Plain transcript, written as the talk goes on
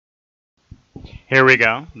Here we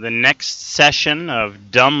go. The next session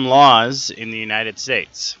of Dumb Laws in the United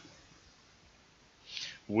States.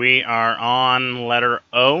 We are on letter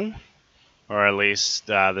O, or at least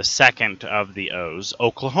the second of the O's,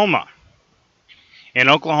 Oklahoma. In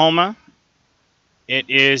Oklahoma, it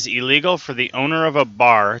is illegal for the owner of a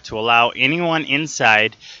bar to allow anyone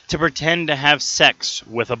inside to pretend to have sex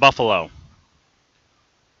with a buffalo.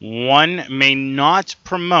 One may not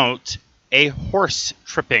promote a horse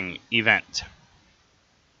tripping event.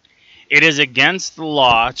 It is against the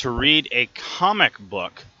law to read a comic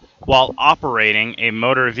book while operating a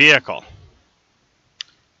motor vehicle.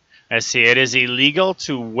 Let's see, it is illegal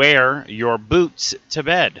to wear your boots to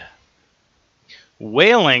bed.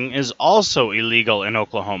 Whaling is also illegal in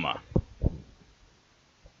Oklahoma.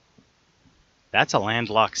 That's a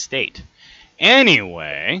landlocked state.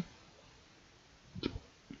 Anyway,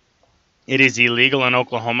 it is illegal in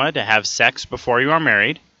Oklahoma to have sex before you are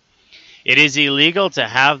married. It is illegal to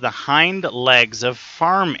have the hind legs of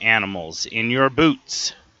farm animals in your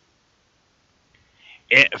boots.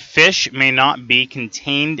 Fish may not be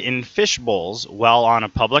contained in fish bowls while on a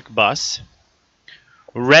public bus.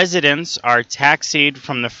 Residents are taxied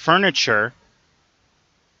from the furniture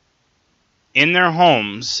in their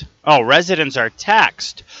homes. Residents are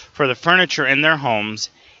taxed for the furniture in their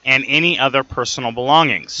homes and any other personal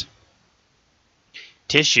belongings.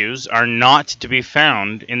 Tissues are not to be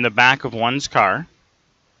found in the back of one's car.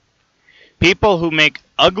 People who make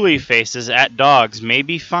ugly faces at dogs may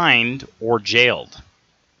be fined or jailed.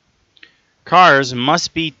 Cars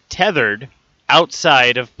must be tethered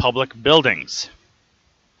outside of public buildings.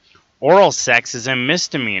 Oral sex is a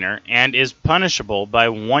misdemeanor and is punishable by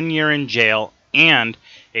 1 year in jail and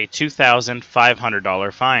a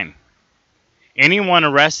 $2,500 fine. Anyone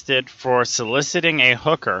arrested for soliciting a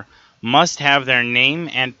hooker must have their name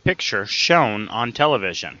and picture shown on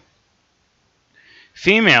television.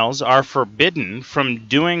 Females are forbidden from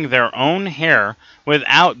doing their own hair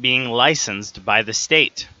without being licensed by the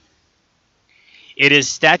state. It is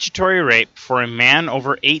statutory rape for a man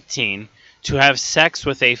over 18 to have sex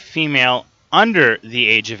with a female under the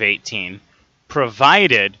age of 18,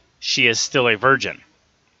 provided she is still a virgin.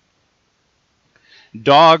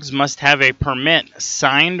 Dogs must have a permit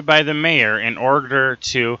signed by the mayor in order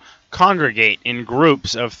to congregate in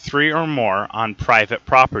groups of 3 or more on private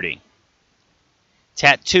property.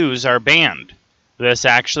 Tattoos are banned. This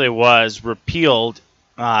actually was repealed,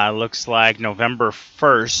 looks like November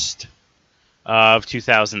 1st of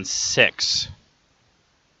 2006.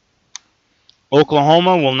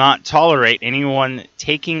 Oklahoma will not tolerate anyone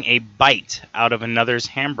taking a bite out of another's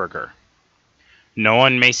hamburger. No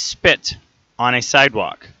one may spit on a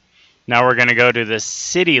sidewalk. Now we're going to go to the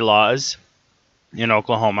city laws in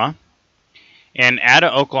Oklahoma. In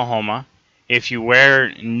Ada, Oklahoma, if you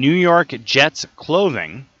wear New York Jets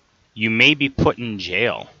clothing, you may be put in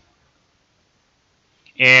jail.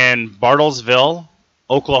 In Bartlesville,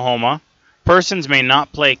 Oklahoma, persons may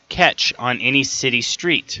not play catch on any city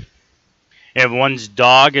street. If one's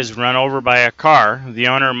dog is run over by a car, the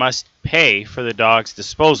owner must pay for the dog's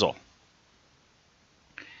disposal.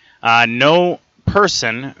 No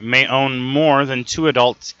person may own more than 2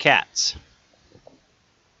 adult cats.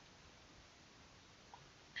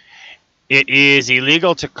 It is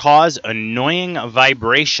illegal to cause annoying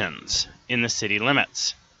vibrations in the city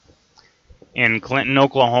limits. In Clinton,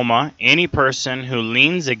 Oklahoma, any person who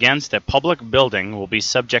leans against a public building will be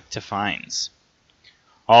subject to fines.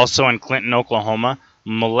 Also in Clinton, Oklahoma,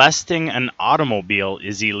 molesting an automobile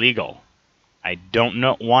is illegal. I don't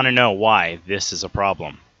want to know why this is a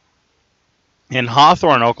problem. In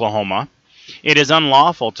Hawthorne, Oklahoma, it is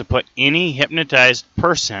unlawful to put any hypnotized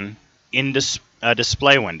person in a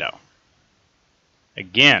display window.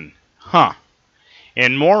 Again,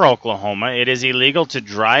 In Moore, Oklahoma, it is illegal to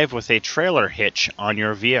drive with a trailer hitch on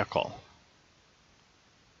your vehicle.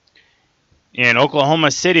 In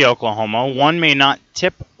Oklahoma City, Oklahoma, one may not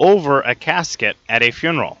tip over a casket at a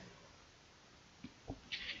funeral.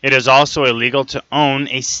 It is also illegal to own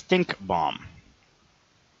a stink bomb.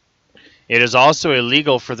 It is also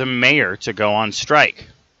illegal for the mayor to go on strike.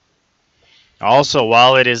 Also,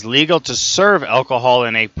 while it is legal to serve alcohol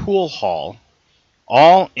in a pool hall,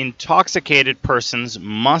 all intoxicated persons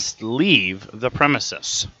must leave the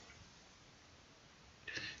premises.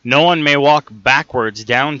 No one may walk backwards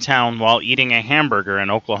downtown while eating a hamburger in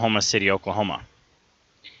Oklahoma City, Oklahoma.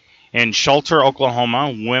 In Shelter,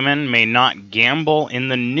 Oklahoma, women may not gamble in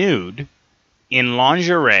the nude, in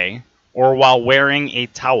lingerie, or while wearing a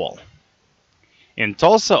towel. In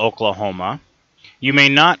Tulsa, Oklahoma, you may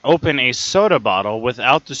not open a soda bottle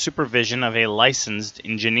without the supervision of a licensed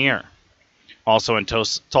engineer. Also in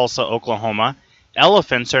Tulsa, Oklahoma,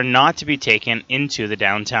 elephants are not to be taken into the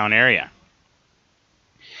downtown area.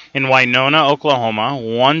 In Winona, Oklahoma,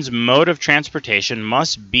 one's mode of transportation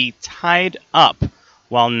must be tied up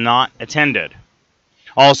while not attended.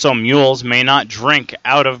 Also, mules may not drink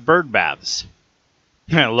out of bird baths.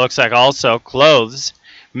 It looks like also clothes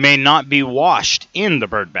may not be washed in the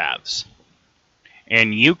bird baths.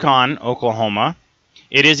 In Yukon, Oklahoma,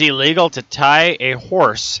 it is illegal to tie a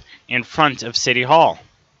horse in front of City Hall.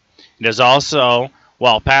 It is also,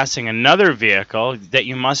 while passing another vehicle, that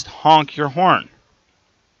you must honk your horn.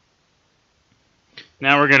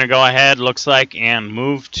 Now we're going to go ahead, looks like, and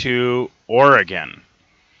move to Oregon.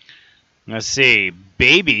 Let's see.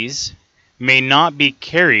 Babies may not be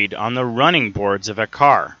carried on the running boards of a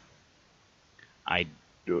car. I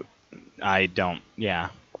don't, yeah.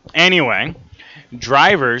 Anyway,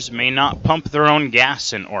 drivers may not pump their own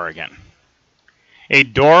gas in Oregon. A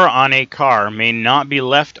door on a car may not be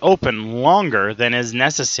left open longer than is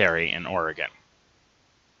necessary in Oregon.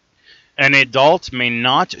 An adult may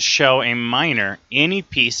not show a minor any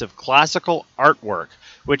piece of classical artwork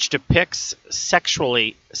which depicts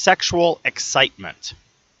sexual excitement.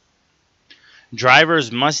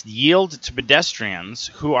 Drivers must yield to pedestrians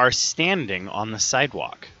who are standing on the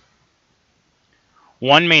sidewalk.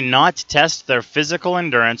 One may not test their physical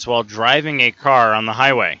endurance while driving a car on the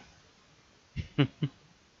highway.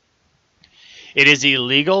 It is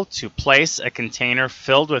illegal to place a container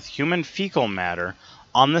filled with human fecal matter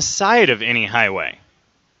on the side of any highway.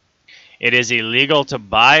 It is illegal to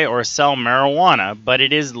buy or sell marijuana, but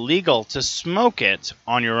it is legal to smoke it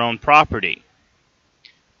on your own property.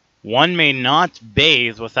 One may not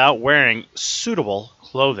bathe without wearing suitable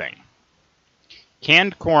clothing.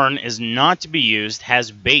 Canned corn is not to be used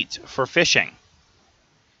as bait for fishing.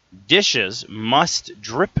 Dishes must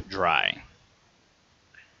drip dry.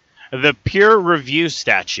 The peer review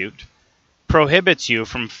statute prohibits you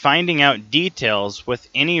from finding out details with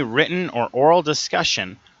any written or oral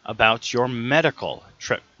discussion about your medical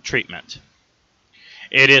treatment.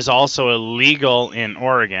 It is also illegal in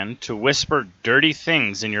Oregon to whisper dirty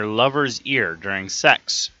things in your lover's ear during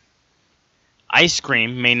sex. Ice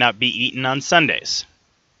cream may not be eaten on Sundays.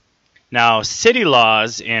 Now, city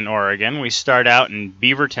laws in Oregon, we start out in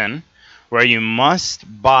Beaverton, where you must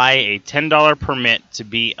buy a $10 permit to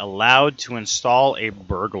be allowed to install a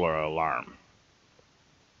burglar alarm.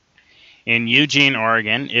 In Eugene,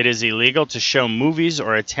 Oregon, it is illegal to show movies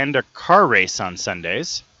or attend a car race on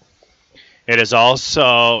Sundays. It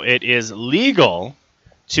is legal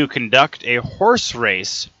to conduct a horse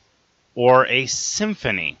race or a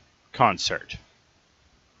symphony concert.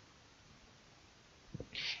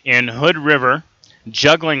 In Hood River,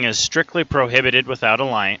 juggling is strictly prohibited without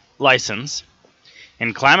a license.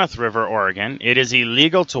 In Klamath River, Oregon, it is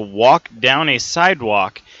illegal to walk down a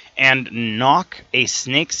sidewalk and knock a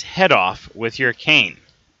snake's head off with your cane.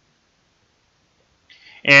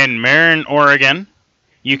 In Marin, Oregon,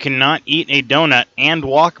 you cannot eat a donut and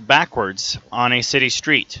walk backwards on a city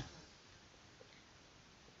street.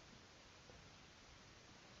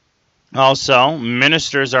 Also,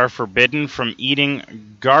 ministers are forbidden from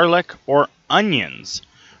eating garlic or onions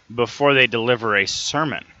before they deliver a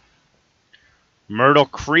sermon. Myrtle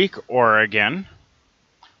Creek, Oregon,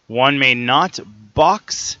 one may not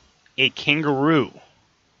box a kangaroo.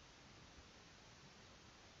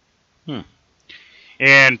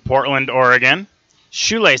 In Portland, Oregon,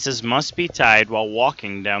 shoelaces must be tied while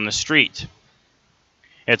walking down the street.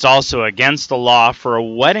 It's also against the law for a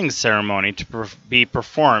wedding ceremony to be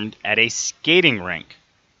performed at a skating rink.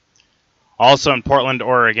 Also in Portland,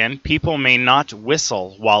 Oregon, people may not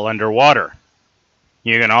whistle while underwater.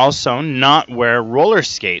 You can also not wear roller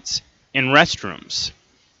skates in restrooms.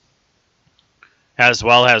 As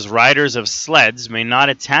well as riders of sleds may not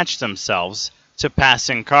attach themselves to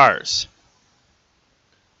passing cars.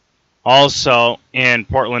 Also in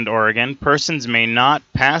Portland, Oregon, persons may not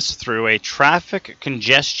pass through a traffic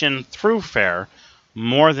congestion thoroughfare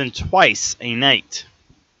more than twice a night.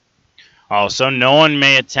 Also, no one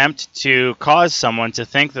may attempt to cause someone to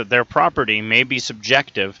think that their property may be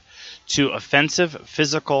subjective to offensive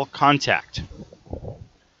physical contact.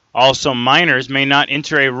 Also, minors may not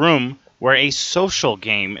enter a room where a social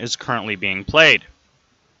game is currently being played.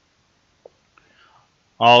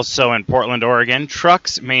 Also in Portland, Oregon,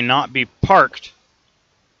 trucks may not be parked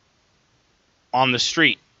on the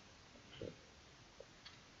street.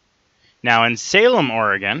 Now in Salem,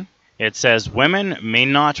 Oregon, it says women may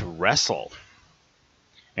not wrestle.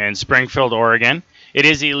 In Springfield, Oregon, it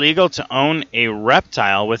is illegal to own a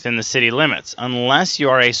reptile within the city limits unless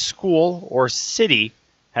you are a school or city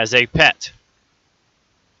has a pet.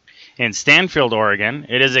 In Stanfield, Oregon,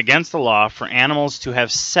 it is against the law for animals to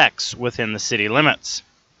have sex within the city limits.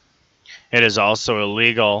 It is also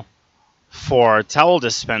illegal for towel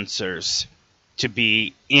dispensers to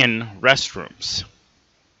be in restrooms.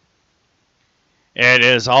 It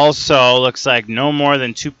is also, looks like, no more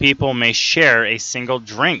than 2 people may share a single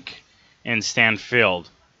drink in Stanfield,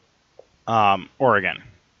 Oregon.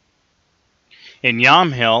 In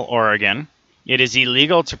Yamhill, Oregon, it is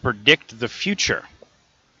illegal to predict the future.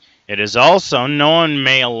 It is also, no one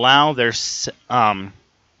may allow their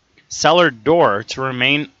cellar door to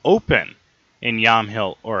remain open in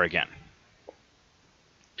Yamhill, Oregon.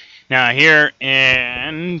 Now here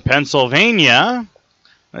in Pennsylvania,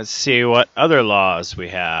 let's see what other laws we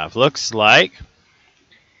have. Looks like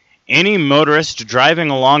any motorist driving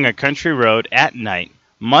along a country road at night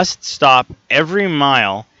must stop every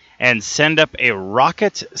mile and send up a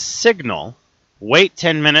rocket signal, wait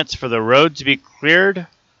 10 minutes for the road to be cleared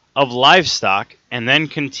of livestock, and then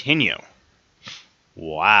continue.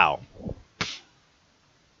 Wow.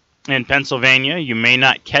 In Pennsylvania, you may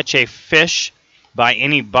not catch a fish by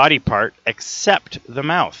any body part except the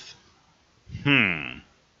mouth. A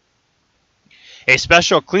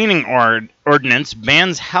special cleaning ordinance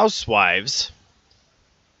bans housewives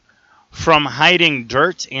from hiding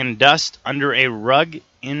dirt and dust under a rug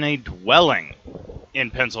in a dwelling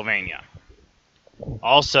in Pennsylvania.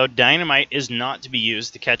 Also, dynamite is not to be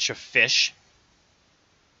used to catch a fish.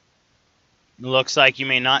 Looks like you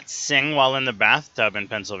may not sing while in the bathtub in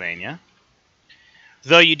Pennsylvania.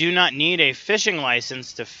 Though you do not need a fishing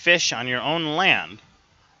license to fish on your own land,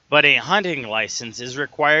 but a hunting license is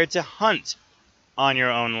required to hunt on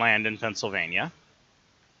your own land in Pennsylvania.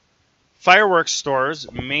 Fireworks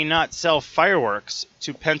stores may not sell fireworks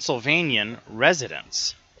to Pennsylvanian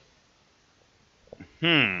residents.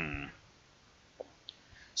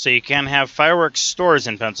 So you can have fireworks stores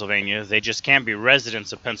in Pennsylvania, they just can't be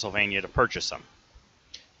residents of Pennsylvania to purchase them.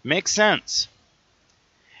 Makes sense.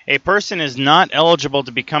 A person is not eligible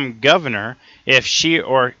to become governor if he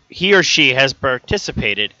or she has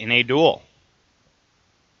participated in a duel.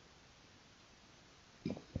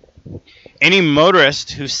 Any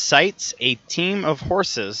motorist who sights a team of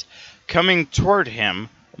horses coming toward him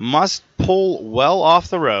must pull well off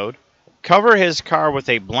the road, cover his car with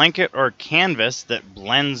a blanket or canvas that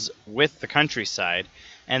blends with the countryside,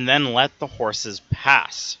 and then let the horses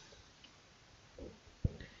pass.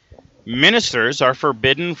 Ministers are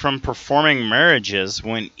forbidden from performing marriages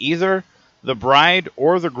when either the bride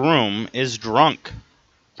or the groom is drunk.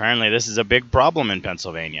 Apparently this is a big problem in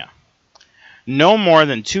Pennsylvania. No more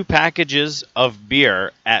than 2 packages of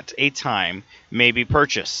beer at a time may be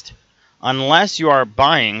purchased, unless you are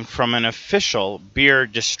buying from an official beer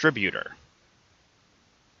distributor.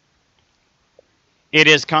 It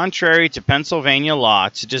is contrary to Pennsylvania law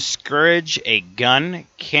to discourage a gun,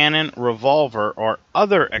 cannon, revolver, or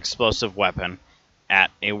other explosive weapon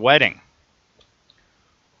at a wedding.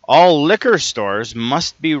 All liquor stores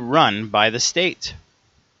must be run by the state.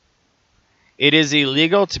 It is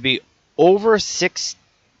illegal to be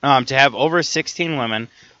to have over 16 women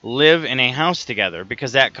live in a house together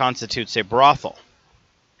because that constitutes a brothel.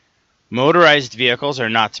 Motorized vehicles are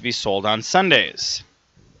not to be sold on Sundays.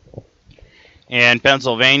 In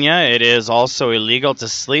Pennsylvania, it is also illegal to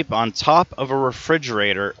sleep on top of a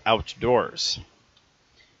refrigerator outdoors.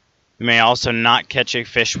 You may also not catch a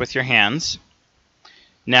fish with your hands.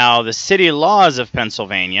 Now, the city laws of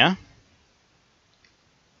Pennsylvania,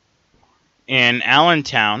 in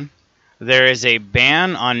Allentown, there is a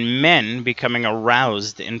ban on men becoming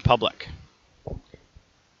aroused in public.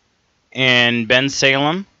 In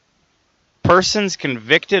Bensalem, persons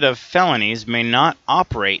convicted of felonies may not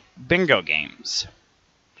operate bingo games.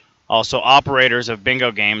 Also, operators of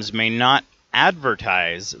bingo games may not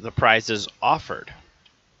advertise the prizes offered.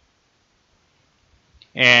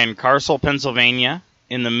 In Castle, Pennsylvania,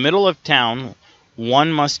 in the middle of town,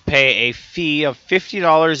 one must pay a fee of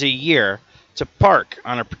 $50 a year to park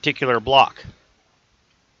on a particular block.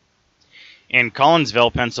 In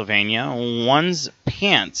Collinsville, Pennsylvania, one's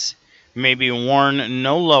pants may be worn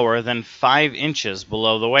no lower than 5 inches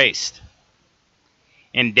below the waist.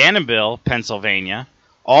 In Danville, Pennsylvania,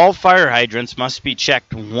 all fire hydrants must be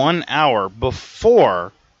checked 1 hour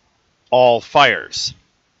before all fires.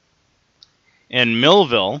 In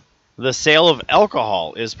Millville, the sale of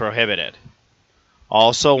alcohol is prohibited.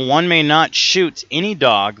 Also, one may not shoot any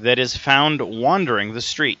dog that is found wandering the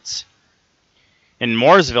streets. In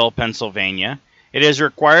Mooresville, Pennsylvania, it is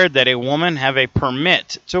required that a woman have a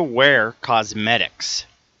permit to wear cosmetics.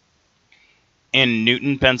 In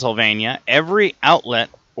Newton, Pennsylvania, every outlet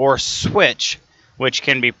or switch which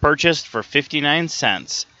can be purchased for 59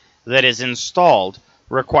 cents that is installed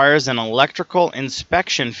requires an electrical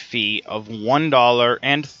inspection fee of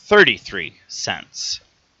 $1.33.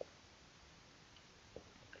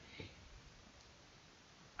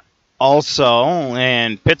 Also,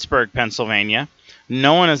 in Pittsburgh, Pennsylvania,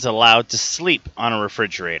 no one is allowed to sleep on a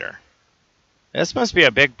refrigerator. This must be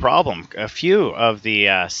a big problem. A few of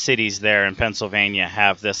the cities there in Pennsylvania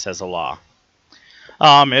have this as a law.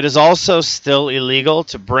 It is also still illegal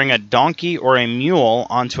to bring a donkey or a mule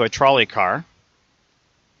onto a trolley car.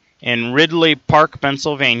 In Ridley Park,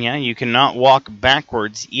 Pennsylvania, you cannot walk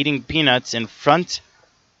backwards eating peanuts in front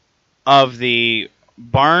of the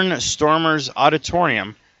Barnstormers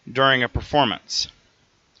Auditorium during a performance.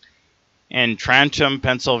 In Trenton,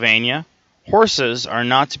 Pennsylvania, horses are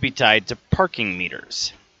not to be tied to parking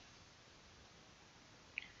meters.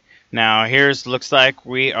 Now, looks like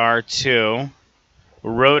we are to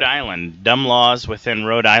Rhode Island, dumb laws within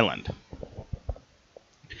Rhode Island.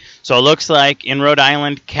 So it looks like in Rhode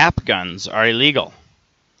Island, cap guns are illegal.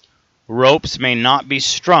 Ropes may not be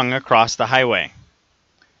strung across the highway.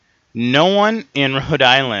 No one in Rhode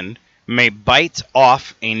Island may bite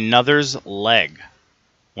off another's leg.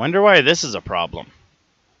 Wonder why this is a problem.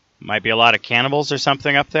 Might be a lot of cannibals or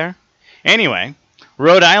something up there. Anyway,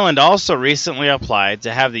 Rhode Island also recently applied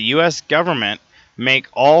to have the U.S. government make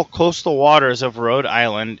all coastal waters of Rhode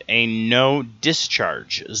Island a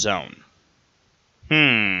no-discharge zone.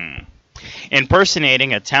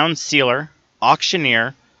 Impersonating a town sealer,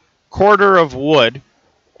 auctioneer, quarter of wood,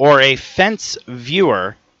 or a fence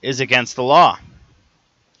viewer is against the law.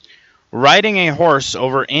 Riding a horse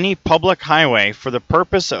over any public highway for the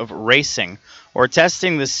purpose of racing or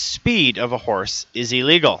testing the speed of a horse is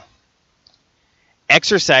illegal.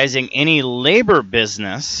 Exercising any labor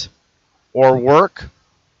business or work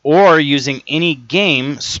or using any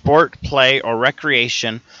game, sport, play, or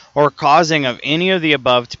recreation, or causing of any of the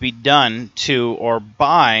above to be done to or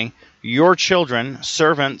by your children,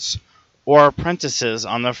 servants, or apprentices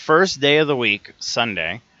on the first day of the week,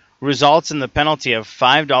 Sunday, results in the penalty of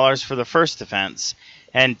 $5 for the first offense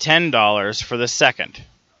and $10 for the second.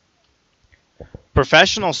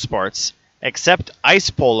 Professional sports, except ice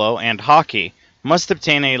polo and hockey, must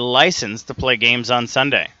obtain a license to play games on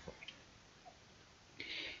Sunday.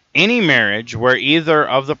 Any marriage where either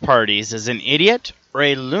of the parties is an idiot or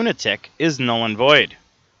a lunatic is null and void.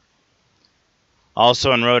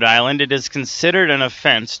 Also in Rhode Island, it is considered an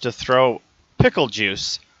offense to throw pickle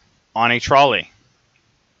juice on a trolley.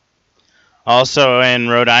 Also in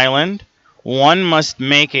Rhode Island, one must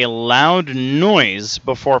make a loud noise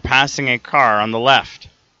before passing a car on the left.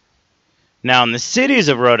 Now in the cities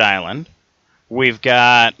of Rhode Island, we've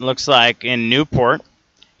got, looks like in Newport,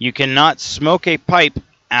 you cannot smoke a pipe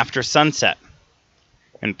after sunset.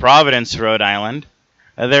 In Providence, Rhode Island,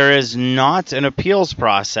 there is not an appeals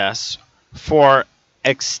process for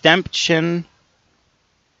exemption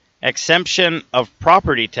of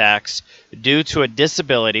property tax due to a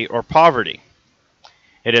disability or poverty.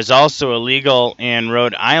 It is also illegal in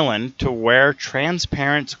Rhode Island to wear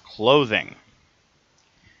transparent clothing.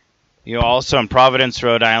 You also, in Providence,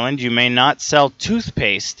 Rhode Island, you may not sell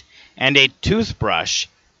toothpaste and a toothbrush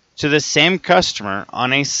to the same customer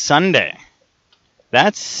on a Sunday.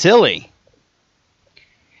 That's silly.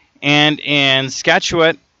 And in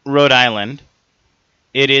Scatuate, Rhode Island,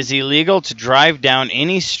 it is illegal to drive down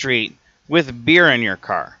any street with beer in your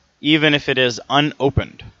car, even if it is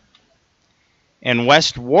unopened. In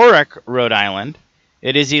West Warwick, Rhode Island,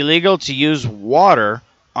 it is illegal to use water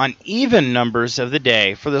on even numbers of the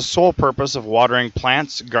day for the sole purpose of watering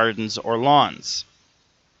plants, gardens, or lawns.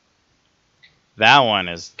 That one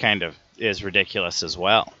is ridiculous as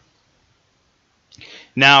well.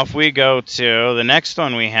 Now, if we go to the next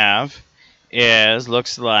one we have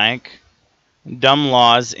looks like dumb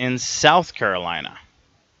laws in South Carolina.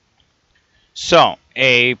 So,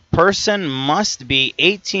 a person must be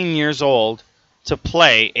 18 years old to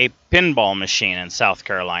play a pinball machine in South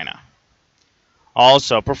Carolina.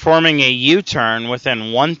 Also, performing a U-turn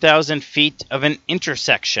within 1,000 feet of an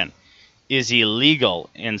intersection is illegal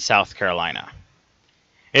in South Carolina.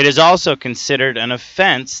 It is also considered an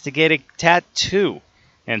offense to get a tattoo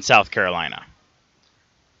in South Carolina.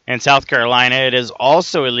 In South Carolina, it is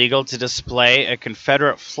also illegal to display a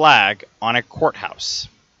Confederate flag on a courthouse.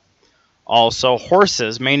 Also,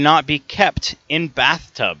 horses may not be kept in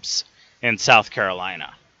bathtubs in South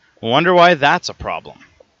Carolina. I wonder why that's a problem.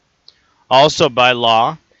 Also, by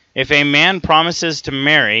law, if a man promises to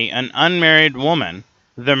marry an unmarried woman,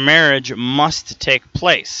 the marriage must take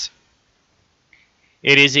place.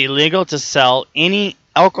 It is illegal to sell any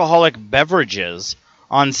alcoholic beverages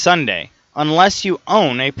on Sunday unless you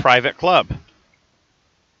own a private club.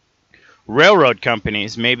 Railroad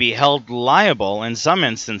companies may be held liable in some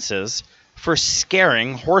instances for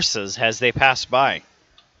scaring horses as they pass by.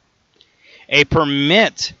 A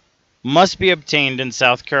permit must be obtained in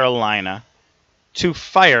South Carolina to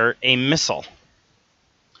fire a missile.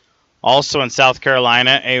 Also in South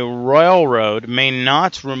Carolina, a railroad may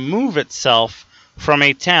not remove itself from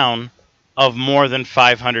a town of more than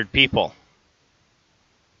 500 people.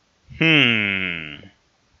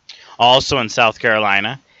 Also in South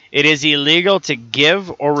Carolina, it is illegal to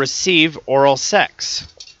give or receive oral sex.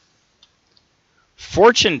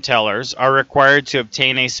 Fortune tellers are required to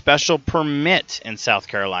obtain a special permit in South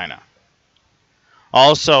Carolina.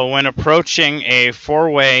 Also, when approaching a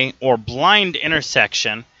four-way or blind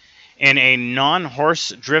intersection in a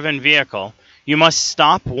non-horse-driven vehicle, you must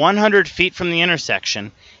stop 100 feet from the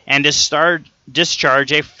intersection and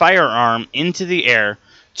discharge a firearm into the air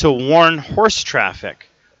to warn horse traffic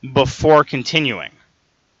before continuing.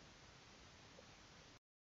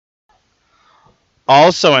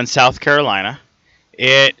 Also in South Carolina,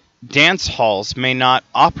 dance halls may not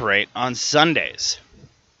operate on Sundays.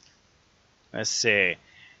 Let's see.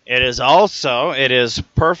 It is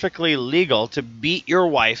perfectly legal to beat your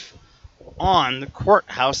wife on the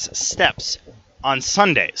courthouse steps on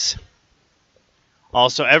Sundays.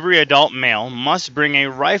 Also, every adult male must bring a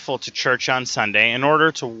rifle to church on Sunday in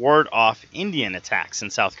order to ward off Indian attacks in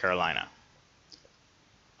South Carolina.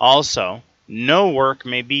 Also, no work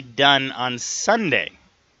may be done on Sunday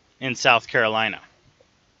in South Carolina.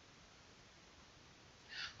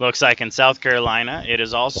 Looks like in South Carolina, it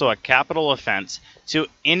is also a capital offense to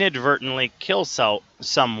inadvertently kill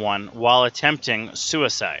someone while attempting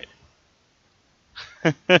suicide.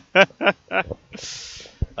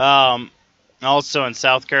 Also in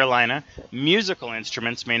South Carolina, musical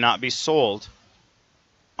instruments may not be sold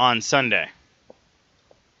on Sunday.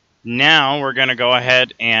 Now we're going to go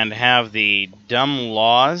ahead and have the dumb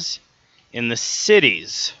laws in the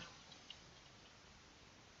cities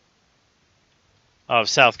of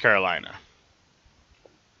South Carolina.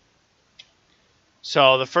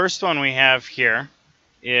 So the first one we have here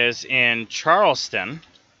is in Charleston.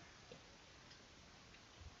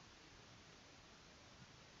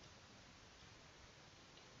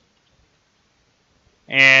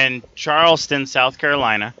 In Charleston, South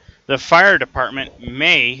Carolina, the fire department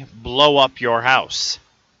may blow up your house.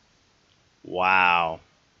 Wow.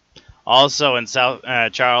 Also in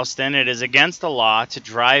Charleston, it is against the law to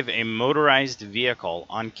drive a motorized vehicle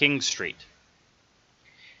on King Street.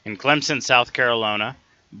 In Clemson, South Carolina,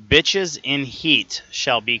 bitches in heat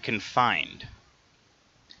shall be confined.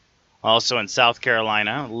 Also in South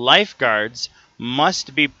Carolina, lifeguards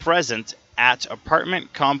must be present at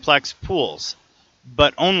apartment complex pools,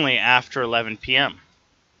 but only after 11 p.m.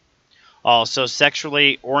 Also,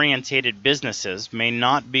 sexually orientated businesses may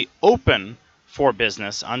not be open for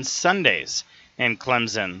business on Sundays in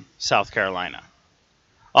Clemson, South Carolina.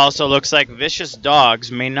 Also, looks like vicious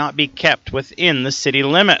dogs may not be kept within the city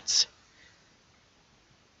limits.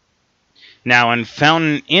 Now, in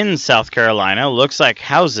Fountain Inn, South Carolina, looks like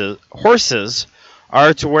horses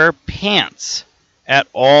are to wear pants at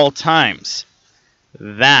all times.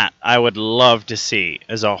 That I would love to see,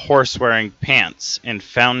 as a horse wearing pants in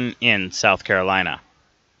Fountain Inn, South Carolina.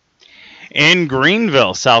 In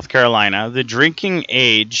Greenville, South Carolina, the drinking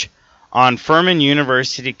age on Furman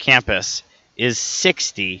University campus is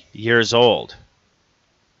 60 years old.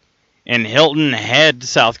 In Hilton Head,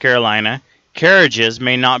 South Carolina, carriages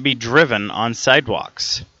may not be driven on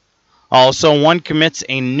sidewalks. Also, one commits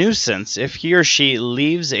a nuisance if he or she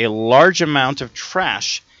leaves a large amount of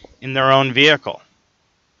trash in their own vehicle.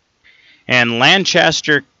 In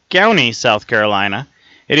Lancaster County, South Carolina,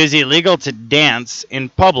 it is illegal to dance in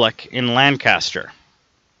public in Lancaster.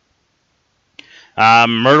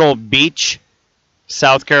 Myrtle Beach,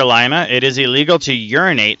 South Carolina, it is illegal to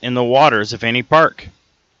urinate in the waters of any park.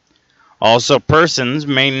 Also, persons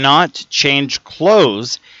may not change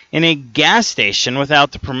clothes in a gas station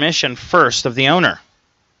without the permission first of the owner.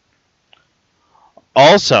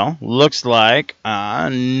 Also, looks like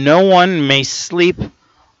no one may sleep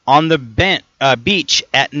on the beach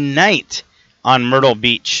at night on Myrtle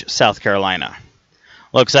Beach, South Carolina.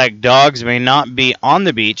 Looks like dogs may not be on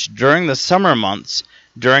the beach during the summer months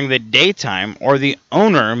during the daytime, or the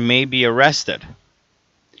owner may be arrested.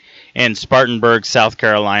 In Spartanburg, South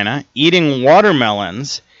Carolina, eating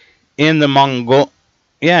watermelons in the Mongolia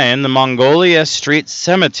Street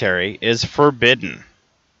Cemetery is forbidden.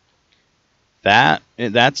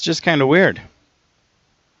 That's just kind of weird.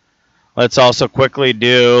 Let's also quickly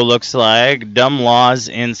do, looks like, dumb laws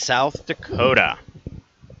in South Dakota.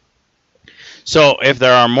 So if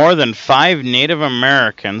there are more than 5 Native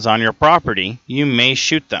Americans on your property, you may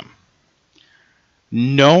shoot them.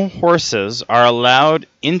 No horses are allowed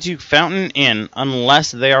into Fountain Inn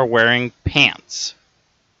unless they are wearing pants.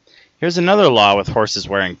 Here's another law with horses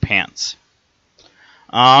wearing pants.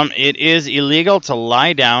 It is illegal to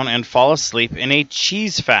lie down and fall asleep in a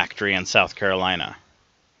cheese factory in South Carolina.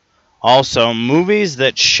 Also, movies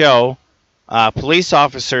that show police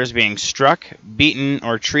officers being struck, beaten,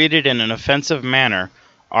 or treated in an offensive manner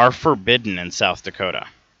are forbidden in South Dakota.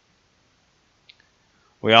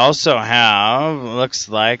 We also have, looks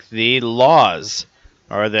like, the laws,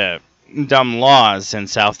 or the dumb laws in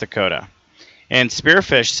South Dakota. In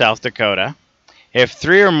Spearfish, South Dakota, if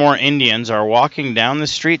 3 or more Indians are walking down the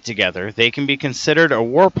street together, they can be considered a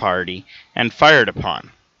war party and fired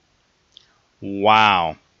upon.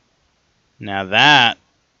 Wow. Now that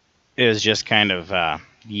is just kind of,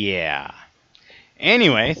 yeah.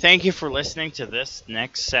 Anyway, thank you for listening to this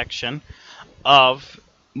next section of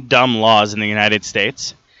dumb laws in the United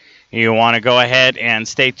States. You want to go ahead and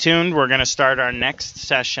stay tuned. We're going to start our next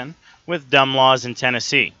session with dumb laws in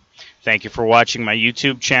Tennessee. Thank you for watching my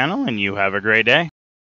YouTube channel, and you have a great day.